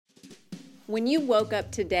When you woke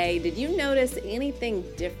up today, did you notice anything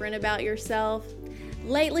different about yourself?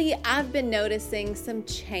 Lately, I've been noticing some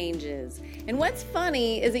changes. And what's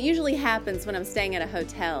funny is it usually happens when I'm staying at a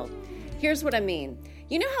hotel. Here's what I mean.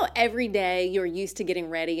 You know how every day you're used to getting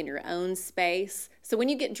ready in your own space? So when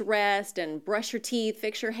you get dressed and brush your teeth,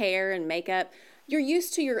 fix your hair and makeup, you're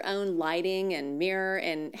used to your own lighting and mirror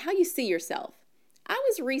and how you see yourself. I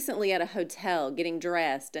was recently at a hotel getting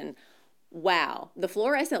dressed and wow, the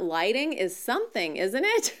fluorescent lighting is something, isn't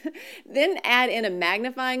it? Then add in a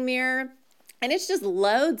magnifying mirror, and it's just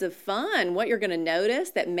loads of fun. What you're going to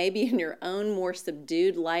notice that maybe in your own more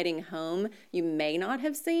subdued lighting home you may not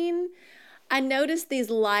have seen. I noticed these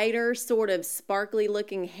lighter, sort of sparkly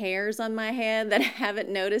looking hairs on my head that I haven't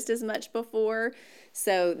noticed as much before.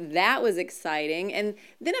 So that was exciting. And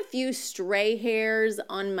then a few stray hairs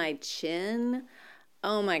on my chin.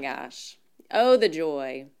 Oh my gosh. Oh, the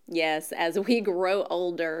joy. Yes, as we grow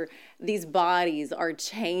older, these bodies are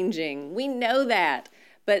changing. We know that.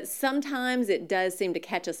 But sometimes it does seem to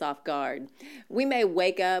catch us off guard. We may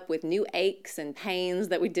wake up with new aches and pains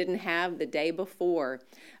that we didn't have the day before.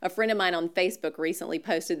 A friend of mine on Facebook recently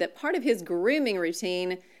posted that part of his grooming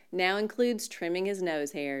routine now includes trimming his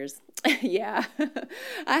nose hairs. Yeah,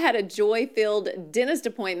 I had a joy-filled dentist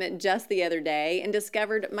appointment just the other day and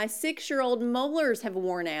discovered my 6-year-old molars have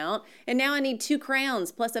worn out, and now I need 2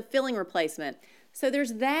 crowns plus a filling replacement. So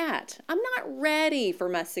there's that. I'm not ready for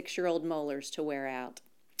my 6-year-old molars to wear out.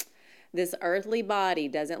 This earthly body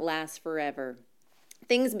doesn't last forever.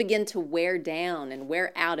 Things begin to wear down and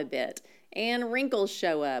wear out a bit, and wrinkles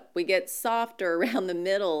show up. We get softer around the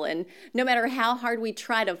middle, and no matter how hard we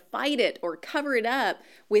try to fight it or cover it up,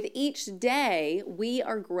 with each day, we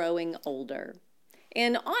are growing older.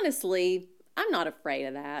 And honestly, I'm not afraid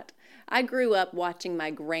of that. I grew up watching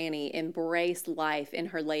my granny embrace life in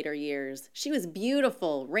her later years. She was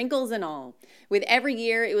beautiful, wrinkles and all. With every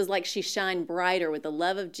year, it was like she shined brighter with the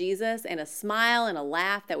love of Jesus and a smile and a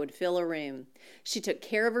laugh that would fill a room. She took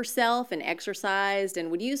care of herself and exercised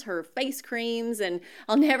and would use her face creams, and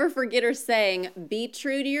I'll never forget her saying, "Be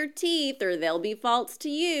true to your teeth or they'll be false to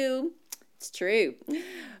you." It's true.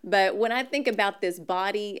 But when I think about this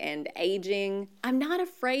body and aging, I'm not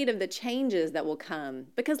afraid of the changes that will come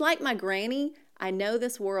because like my granny, I know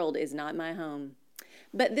this world is not my home.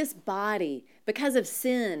 But this body, because of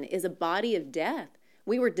sin, is a body of death.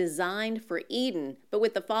 We were designed for Eden, but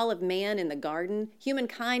with the fall of man in the garden,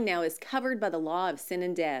 humankind now is covered by the law of sin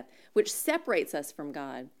and death, which separates us from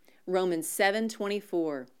God. Romans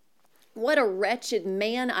 7:24. What a wretched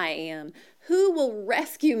man I am. Who will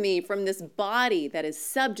rescue me from this body that is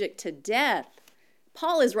subject to death?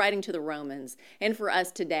 Paul is writing to the Romans, and for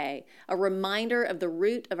us today, a reminder of the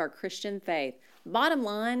root of our Christian faith. Bottom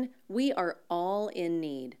line, we are all in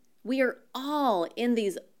need. We are all in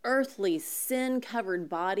these earthly, sin-covered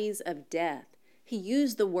bodies of death. He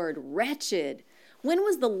used the word wretched. When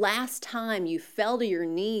was the last time you fell to your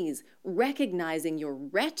knees recognizing your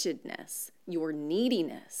wretchedness, your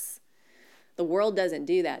neediness? The world doesn't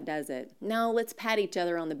do that, does it? No, let's pat each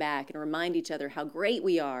other on the back and remind each other how great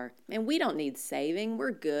we are. And we don't need saving.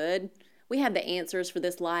 We're good. We have the answers for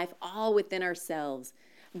this life all within ourselves.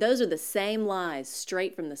 Those are the same lies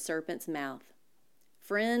straight from the serpent's mouth.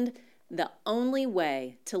 Friend, the only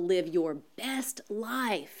way to live your best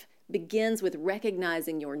life begins with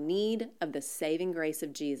recognizing your need of the saving grace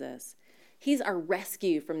of Jesus. He's our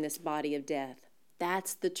rescue from this body of death.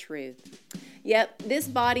 That's the truth. Yep, this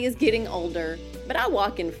body is getting older, but I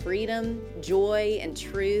walk in freedom, joy, and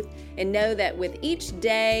truth, and know that with each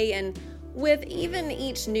day and with even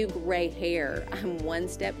each new gray hair, I'm one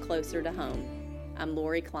step closer to home. I'm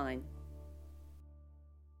Lori Klein.